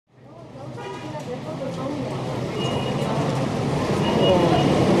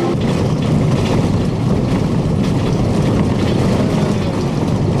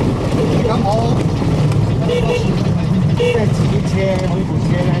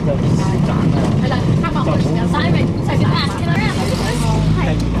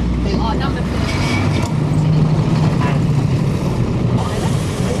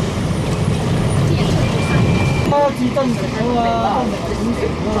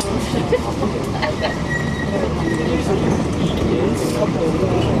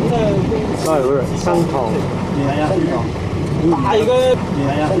Sorry, we're at Santong.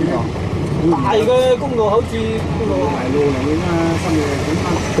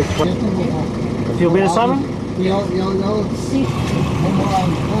 Feel better, Simon?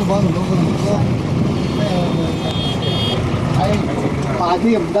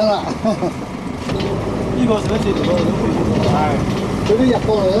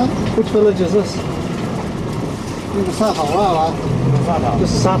 Which village is this? This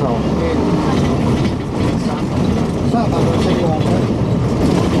is Sato.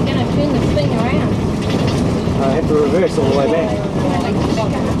 You're going to turn the thing around. I have to reverse all the way back.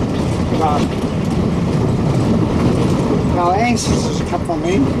 Our ancestors come from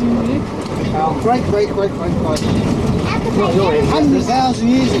here. Our great. Not your ancestors. 100,000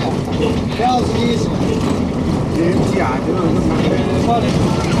 years ago. 1,000 years ago.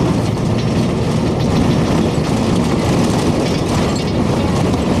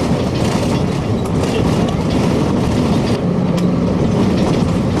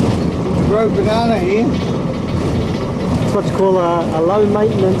 Grow banana here. It's what you call a low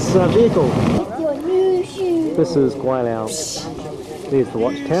maintenance vehicle. Your new shoes. This is Gwaling. There's the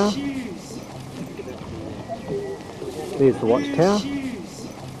watchtower. There's the watchtower.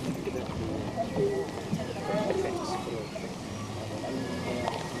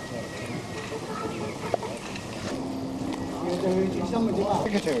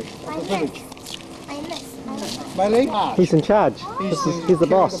 Secretary of the village. Bailey? He's in charge. He's the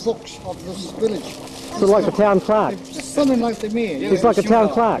boss. The books of this village. So like the town clerk. Something like the mayor. He's like a town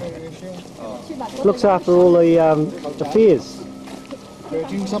clerk. Looks after all the affairs. Hey,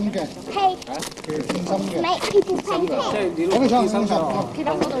 make people pay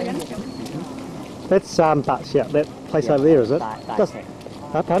That's Batshia, that place over there, is it? Just,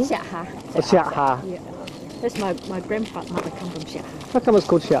 pardon? Xiaha. Xiaha. Yeah. That's my grandfather come from Xiaha. How come it's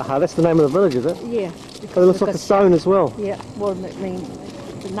called Xiaha? That's the name of the village, is it? Yeah. But it looks like a stone as well. Yeah, well, I mean,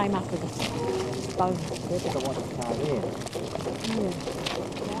 the name after the stone. Yeah.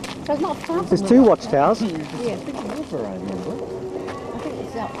 So it's not far from There's two watchtowers. Yeah, I think the river, I remember. I think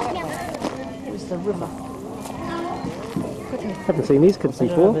it's out that way. It was the river. Haven't seen these kids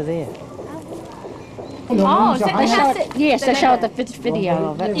before. Oh, is that the house? Yes, they showed the video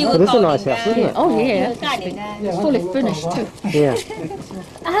of it. It is a nice house, isn't it? Oh, yeah. It's fully finished, too. Yeah.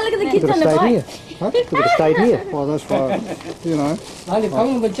 Look at the Could kids have on the stayed bike. here. Huh? Could have stayed here. Well, that's why, you know.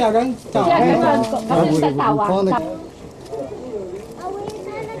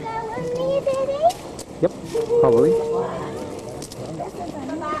 Yep, probably.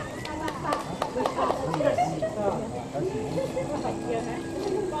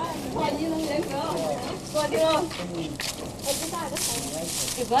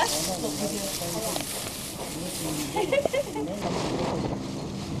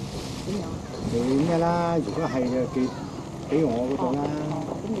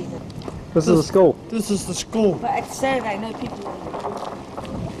 This is a school. This is the school. But at Saturday, no people.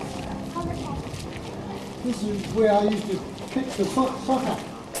 This is where I used to kick the soccer.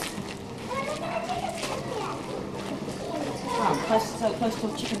 So close to a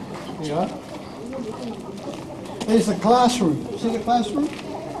chicken. Yeah. There's the classroom. See the classroom?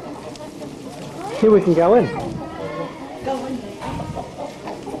 Here we can go in.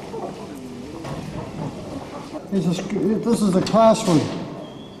 This is the classroom.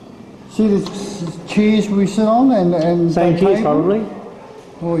 See the chairs we sit on and Same the chairs table? probably.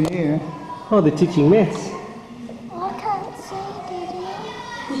 Oh yeah. Oh, they're teaching maths. I can't see,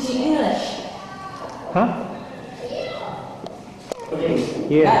 Teaching English. Huh?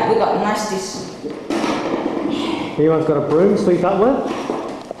 Yeah. We got nasties. Anyone's got a broom to sweep up with?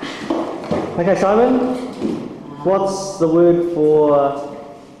 Okay, Simon. What's the word for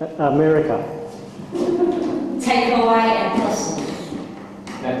America? Take away and listen.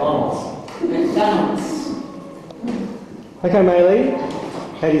 McDonald's. McDonald's. Okay, Maylee.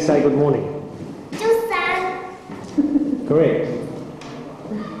 How do you say good morning? Susan. Correct.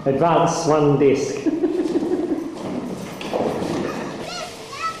 Advance one desk.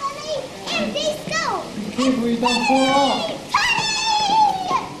 Careful you don't fall off.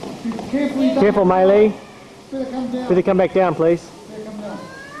 Careful you don't. Careful, Maylee. Better come down. Better come back down, please. Better come down.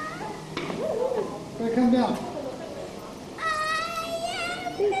 Better come down.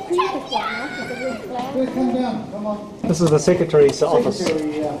 Better come down. Come on. This is the secretary's office.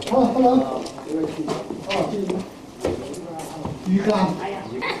 Secretary, oh, hello. Oh, you come.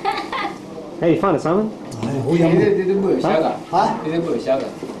 How you find it, Simon? 好飲。你哋冇嚟收㗎？嚇？你哋冇嚟收㗎？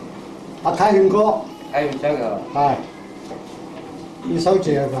我睇完過。睇完收㗎。係。要收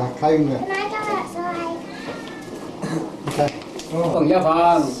住啊，嗱，啟用嘅。 Can I go outside? OK， phần gia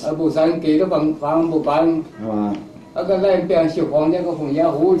phàm ở buổi sáng kỳ có phần phàm buổi ban 係嘛？ ở cái này bên siêu quang cái có phần gia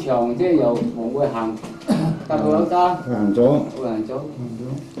hữu trường thế nhiều một người hàng ta vừa ta 行咗。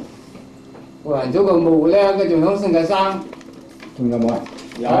 vừa hàng chỗ còn mù lên cái truyền thống sinh cái sang 仲有冇啊？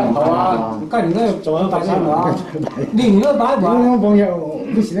 dạ hậu à 跟住咧仲有拜山啊，年年都擺我埋，放日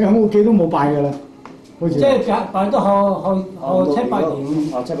嗰時咧喺屋企都冇拜㗎啦，好似。即係擺到後7、8年，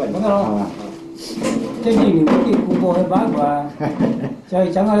哦，7、8年咁樣咯。係嘛？即係年年都啲個個去擺埋，就係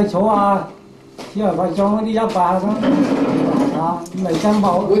整下啲草啊，之後塊裝嗰啲一百咁啊，咁咪真冇。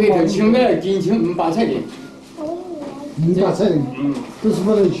我哋條村咧建村507年507年。This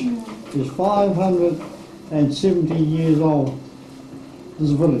village is 570 years old.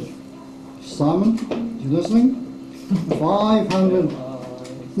 This village. Simon, you listening?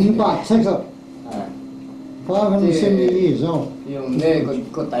 570 years old. 用呢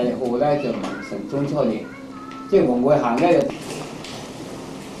個第號咧就成中初年，即係黃會行咧就。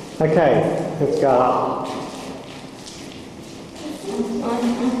 Okay, let's go up.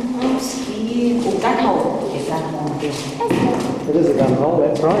 I'm scared. Ủa, cá thầu. Dạ, cá thầu. It is a gun hole,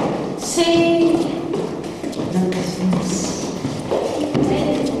 that's right. See? No, that's nice.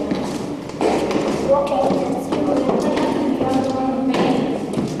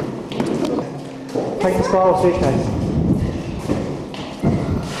 Take the spiral staircase.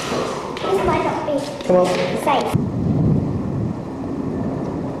 This might not be Come on. safe.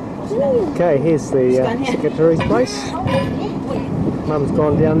 Okay, here's the secretary's place. Mum's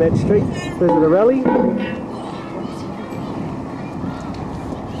gone down that street, visit a rally.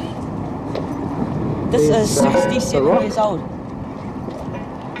 This There's, is the 67 rock. years old.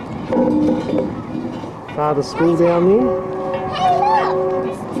 Father's school down there.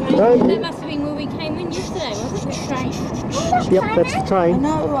 Hey, No, that must have been where we came in yesterday, wasn't it? Strange. yep, that's the I train.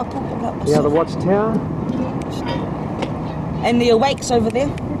 know, I pulled it up The other myself. watchtower. And the awakes over there.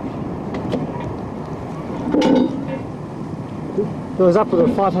 There was upward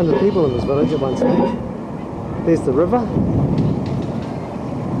of 500 people in this village at one stage. There's the river.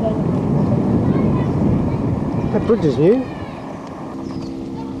 That bridge is new.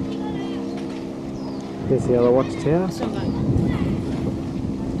 There's the other watchtower.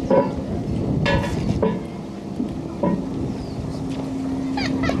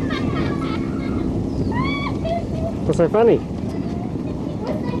 What's so funny?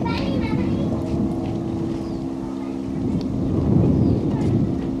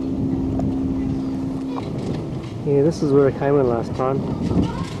 Yeah, this is where I came in last time.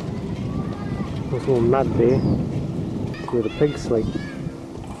 There's all mud there. It's where the pigs sleep.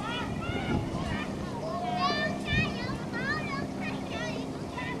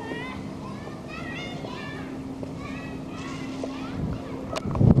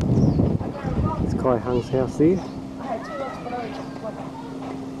 It's Kai Hung's house there.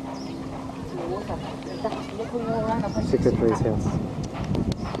 Secretary's house.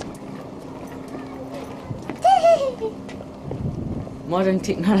 Modern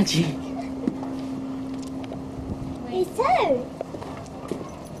technology. Me too.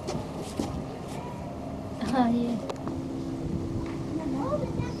 Oh, yeah.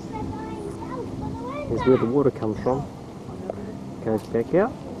 Here's where the water comes from. Goes back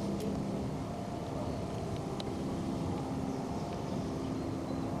out.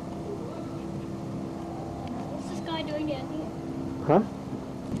 What's this guy doing down here? Huh?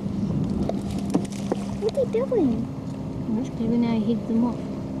 What's he doing? That's clever now he heads them off.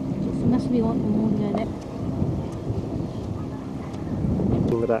 Just must be wanting them all to go that.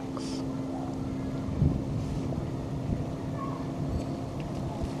 The ducks.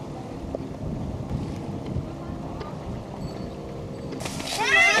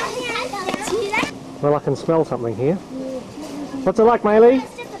 Well, I can smell something here. What's it like, Maylee?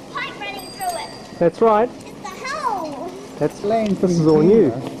 It's just a pipe running through it. That's right. It's the hole. That's Land this is all new. You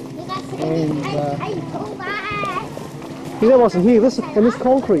guys And, hey, pull back. See, that wasn't here. This and this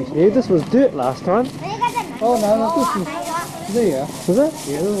concrete here. This was dirt last time. Oh, no, this is there. Is it?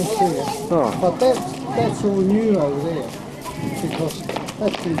 Yeah, this is there. Oh, But that's all new over there. Because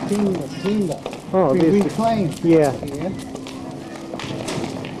that's been tinder. oh, Been there's reclaimed. yeah. Yeah.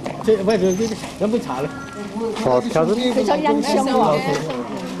 Paul's cousin.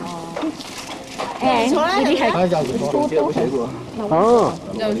 And you đi hả? Oh,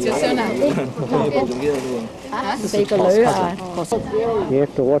 Đi có lưỡi rồi. you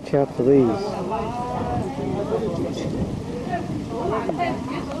have to watch out for these.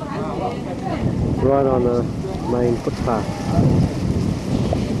 Right on the main footpath.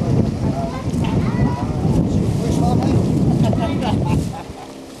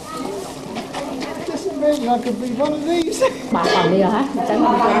 that could be one of these. 麻煩你啊嚇，整唔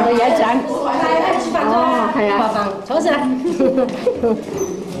整你一陣？哦，係啊，坐下來。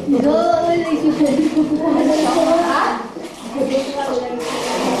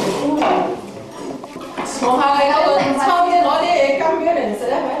學校有個抽啲攞啲嘢金嘅零食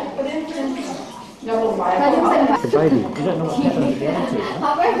咧，係咪？嗰啲有冇買啊？ The baby.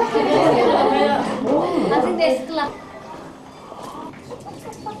 I think there's still a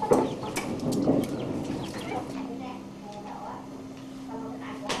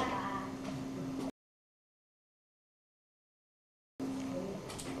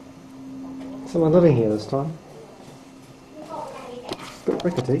Someone living here this time. It's a bit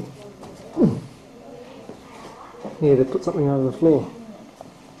rickety. Yeah, they put something over the floor.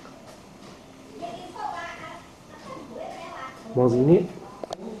 Mozzie net.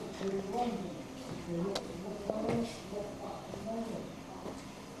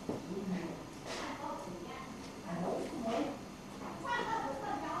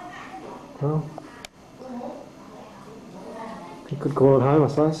 Well, you could call it home, I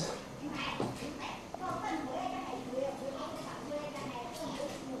suppose.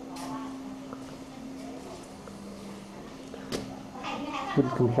 Would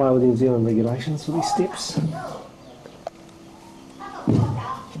comply with New Zealand regulations for these steps.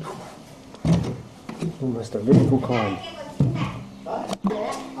 Almost a vertical climb. Have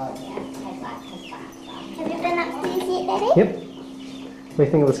you been upstairs yet, Daddy? Yep. What do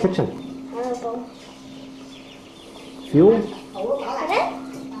you think of this kitchen? Horrible. Fuel? Pardon?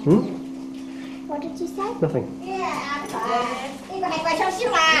 Hmm? What did you say? Nothing.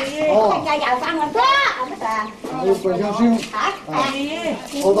 Yêu quầy sao siêu.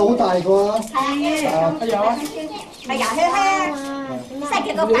 Ô tô hữu tài của.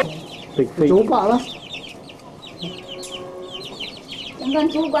 Big feet. Chú bạ đó.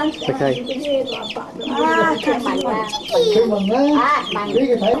 Okay. Khi mình đấy. Biết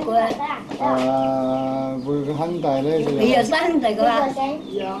cái thấy. Vừa cái hành tài đấy. Bây giờ sáng rồi cơ à?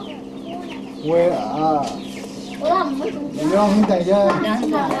 Quê Nhớ hành tài chứ.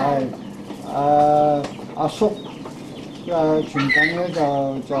 Xúc truyền cảnh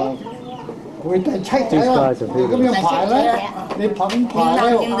cho quê tài trách đấy mà. Thì cái miếng phải đấy. Đi phẩm phải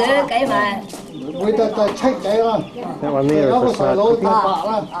đấy. Cái mà Quê tài trách đấy mà. That one there is the side cooking.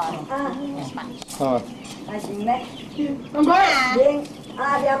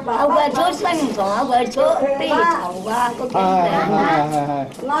 ông quay số xanh còn ông quay số đi thầu qua có kiến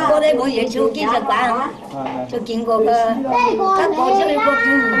có đây bộ gì số kiến là bạn số kiến có các bộ số đi có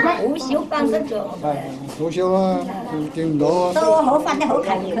kiến củ xíu ban rất rồi củ xíu kiến đồ tôi hổ phân hổ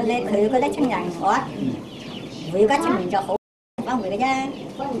khẩn佢覺得親人我每家親人就好翻回嘅啫。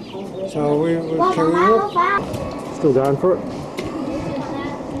 So we carry it. Still going for it.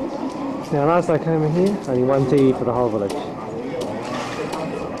 Now last I came in here, only one TV for the whole village.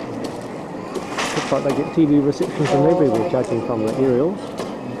 Looks like they get TV reception from everywhere, judging from the aerials.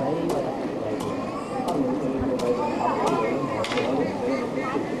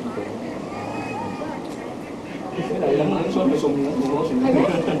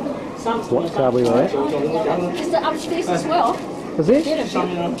 What shall we wear? Is the upstairs as well? Is it?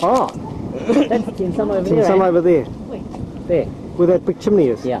 Oh, That's in some over there's some over there. There. Where that big chimney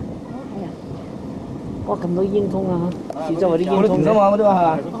is. Yeah. Có cầm đôi viên không à? Chỉ cho vào đi viên嗰啲không. 田心啊，嗰啲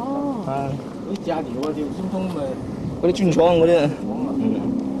啊，哦。嗰啲炸條嗰啲先通咪，嗰啲磚廠嗰啲，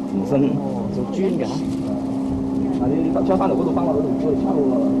田心。哦，做磚㗎。嗱你車翻嚟嗰度翻落嗰度，嗰度叉路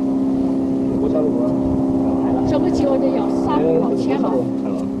啊，嗰叉路啊。係啦，上一次我哋由三號車嘛，係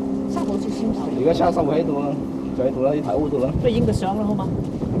咯。三號至先頭。而家車三號喺度啊，就喺度啦，你睇嗰度啦。不如影個相啦，好嘛？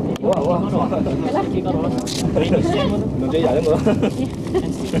好啊好啊。係啦，幾個度啦？唔使人一個。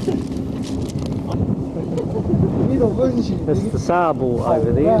That's the Sabo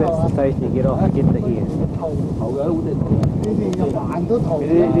over there, that's the station you get off to get to here.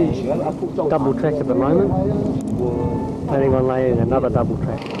 Double track at the moment, planning on laying another double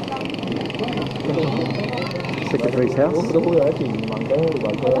track. Secretary's house. 我都好有一條環境環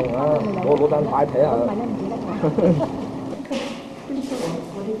境啊，攞單牌睇下。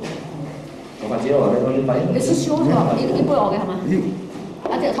或者話你可以買。你是燒咗呢杯我嘅係嘛？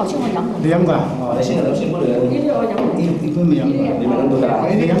啊！即係頭先我飲你飲過啊？你先飲先，我哋。呢啲我飲。呢杯未飲過。你未飲到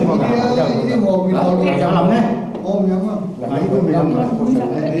㗎？你飲過㗎？呢啲我未飲過。有林咧？我唔飲啊。嗱，呢杯未飲過。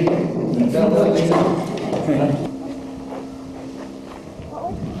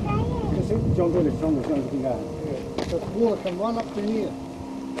裝到嚟裝到上邊㗎。The water can run up to here.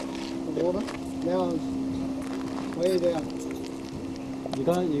 The water now is way there. 而家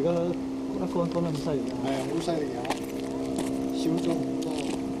乾得咁犀利啊！係啊，好犀利啊！少咗好多。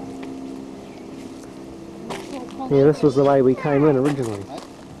Yeah, this was the way we came in originally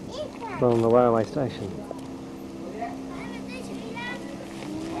from the railway station.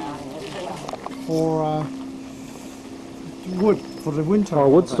 For wood for the winter. Oh,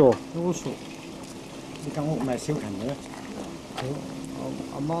 wood store. Wood store. 呢間屋咪小近嘅。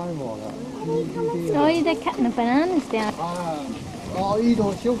阿媽話㗎，呢啲。Oh, they're cutting the bananas down. 哦，呢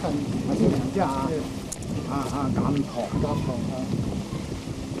度小近啫嚇。減糖啊。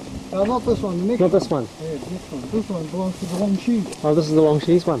Not this one, the next Not this one. Yeah, this one. This one belongs to the Guangzhou. Oh, this is the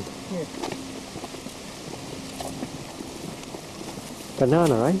Guangzhou's one. Yeah.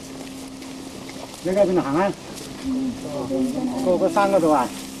 Banana, eh? 你喺邊度行啊？個山嗰度啊？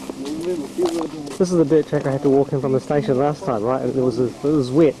 This is the dirt track I had to walk in from the station last time, right? And it was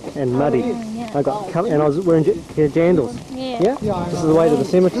wet and muddy. I got and I was wearing jandals. Yeah. Yeah. This is the way to the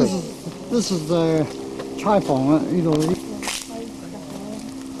cemetery. This is the chai phòng 啊，呢度。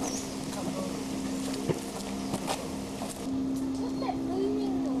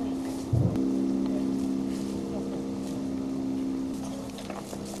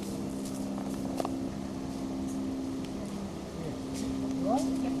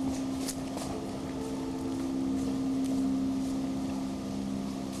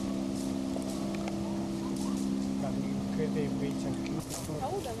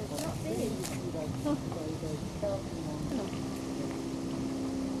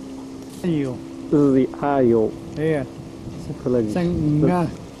 This is the Ayo Yeah. village. 姓吳啊。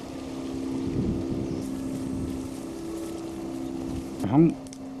響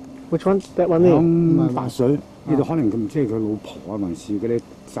Which one? That one there? 響白水呢度可能佢唔知係佢老婆啊，還是嗰啲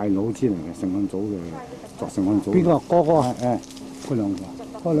細佬之類嘅聖安組嘅作聖安組。邊個？嗰個？嗰兩個。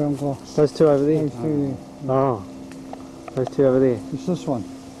嗰兩個。Those two over there. Oh, those two over there. It's this one.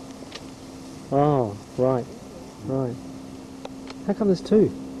 Oh, right, right. How come there's two?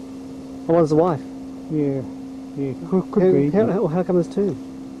 Oh, one's the wife. Yeah. Could be. How come there's two?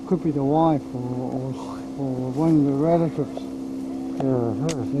 Could be the wife or one of the relatives.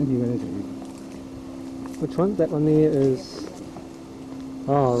 Which one? That one there is.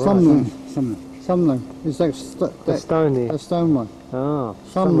 Oh, right. Samling. It's like the stone there. The stone one. Oh,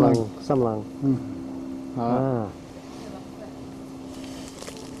 Samlang. Samlang. Ah.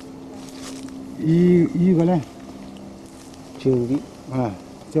 依個咧，轉啲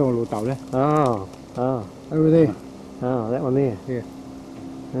即係我老豆咧。Oh, over there. Oh, that one there. Yeah.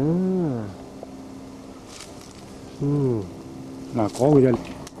 Ah.嗱，嗰個就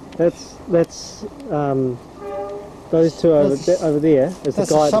That's those two over there is the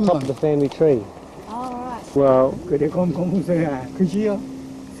guy at the top of the family tree. All right. Well, 佢哋講風水啊，佢知啊，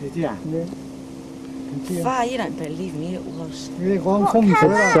佢知啊。Violent, believe me, it was. 佢哋講風水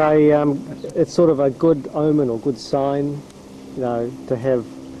啦。it's sort of a good omen or good sign, you know, to have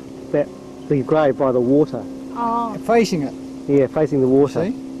the grave by the water. Oh. Facing it. Yeah, facing the water.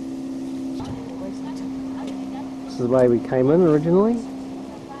 See? This is the way we came in originally.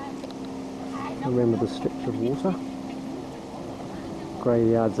 Remember the stretch of water.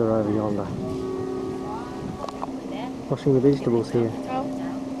 Graveyards are over yonder. Washing the vegetables here. Oh.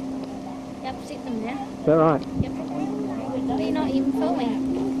 Yep, sit them there. Is that right? Yep. They're not even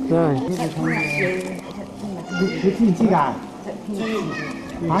filming. No. 你知唔知㗎？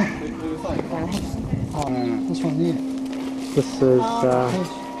嚇？this one here. This is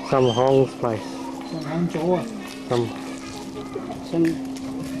some Hong's place. 響組啊。Some.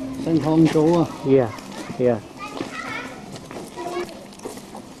 新康組啊。Yeah, yeah.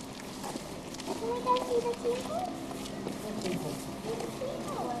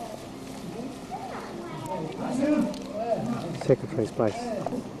 Secretary's place.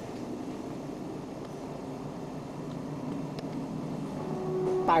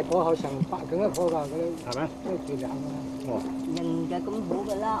 大個後成百幾一棵㗎，嗰啲係咪？都幾靚㗎。哦。人就咁好㗎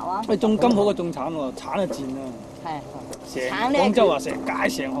啦，哇！喂，種金好過種橙喎，橙就賤啊！係。成廣州話成街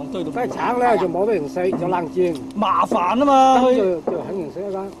成行堆到。梗係橙咧就冇得人食，就冷煎。麻煩啊嘛，佢就肯定食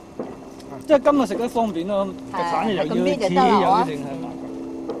一間。即係金啊食得方便咯，橙又要切又要剩係麻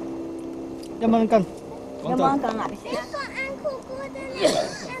煩。1蚊斤。1蚊斤啊！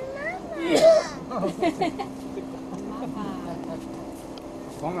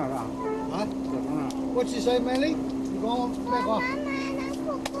講嚟啦，嚇？就講啦。What's he say, Manly？你講咩講？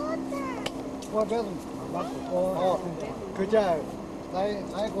我俾哦，佢真係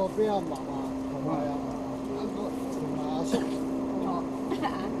喺個邊啊嫲嫲同埋啊阿叔。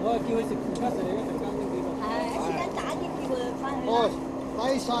我叫佢食而家食嚟嘅，陣間先幾個。係，時間打啲叫佢翻去。哦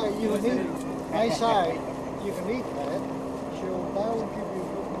，they say you can eat that. They will give you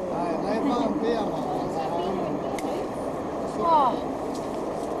good more. 係，你翻俾阿嫲嫲食下。哇！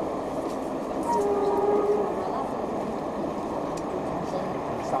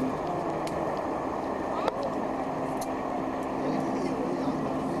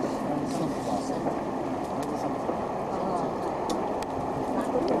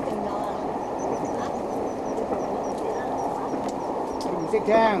食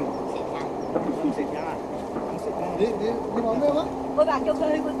聽，咁食啊，你話咩話？我話叫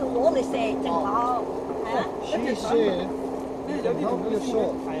佢去嗰度攞嚟食就好，係啊。She said, don't help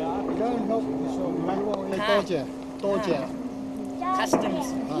yourself. Don't help yourself. 你多謝，多謝。Customs.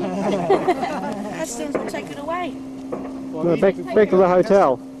 Customs will take it away. No, back to the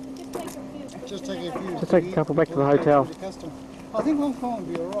hotel. Just take a few. Just take a couple back to the hotel. I think Hong Kong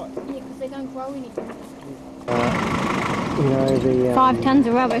will be all right. Yeah, because they don't grow anything. You know, the 5 tons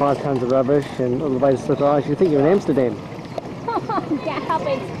of rubbish. 5 tons of rubbish and all the way to slip ice. You think you're in Amsterdam. Get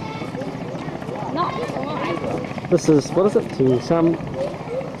happy. Not alright. This is, what is it? Ting Sum.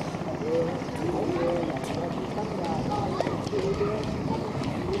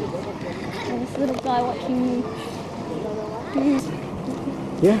 This little guy watching.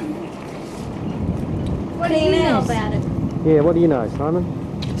 Yeah? What do you know about it? Yeah, what do you know, Simon?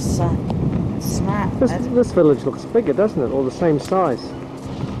 Smart. This village looks bigger, doesn't it? All the same size.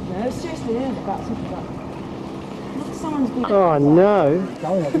 No, seriously, yeah, about something like. Look, someone's been. Oh no!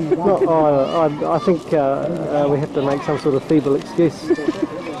 Not, I think we have to make some sort of feeble excuse to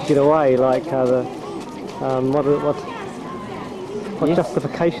get away. Like what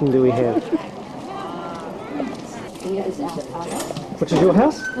justification do we have? Which is your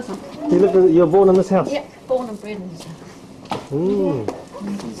house? This one. You live? You're born in this house? Yeah, born and bred in this house. Mm.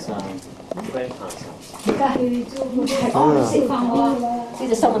 See,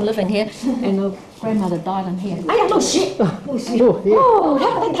 there's someone living here, and the grandmother died in here. Oh, yeah, look, shit! Oh, yeah.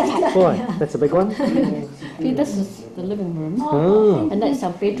 Oh, Boy, that's a big one. see, this is the living room, Oh. and that's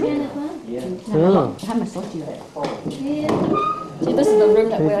our bedroom. Oh. How much do you have? See, this is the room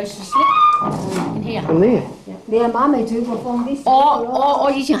that where I used to sleep. In here. In there. 你阿媽咪煮過放啲我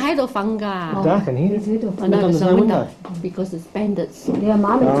以前喺度瞓㗎。 Dark in here. 喺度 I know there's no window because it's bandits. 你阿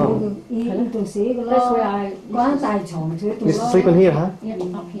媽咪煮嘅呢度死㗎 That's where 啦， I 嗰間大床喺度 You sleep in here, huh? yeah,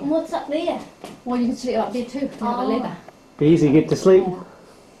 up here. What's up there? Well, you can sleep up there too. You have a ladder. Be easy to get to sleep.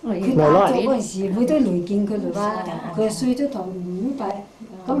 Oh, 佢 yeah. 冇打 light 咗嗰陣時，佢都嚟見佢哋啦，佢睡咗堂五百，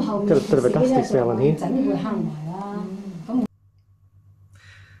咁後面 Got a bit of a dusty smell in here. 陣會慳埋啦。咁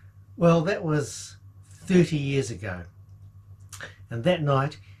Well, that was 30 years ago. And that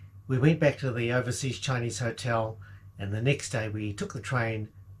night we went back to the overseas Chinese hotel, and the next day we took the train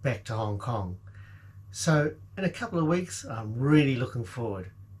back to Hong Kong. So in a couple of weeks I'm really looking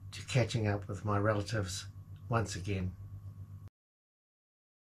forward to catching up with my relatives once again.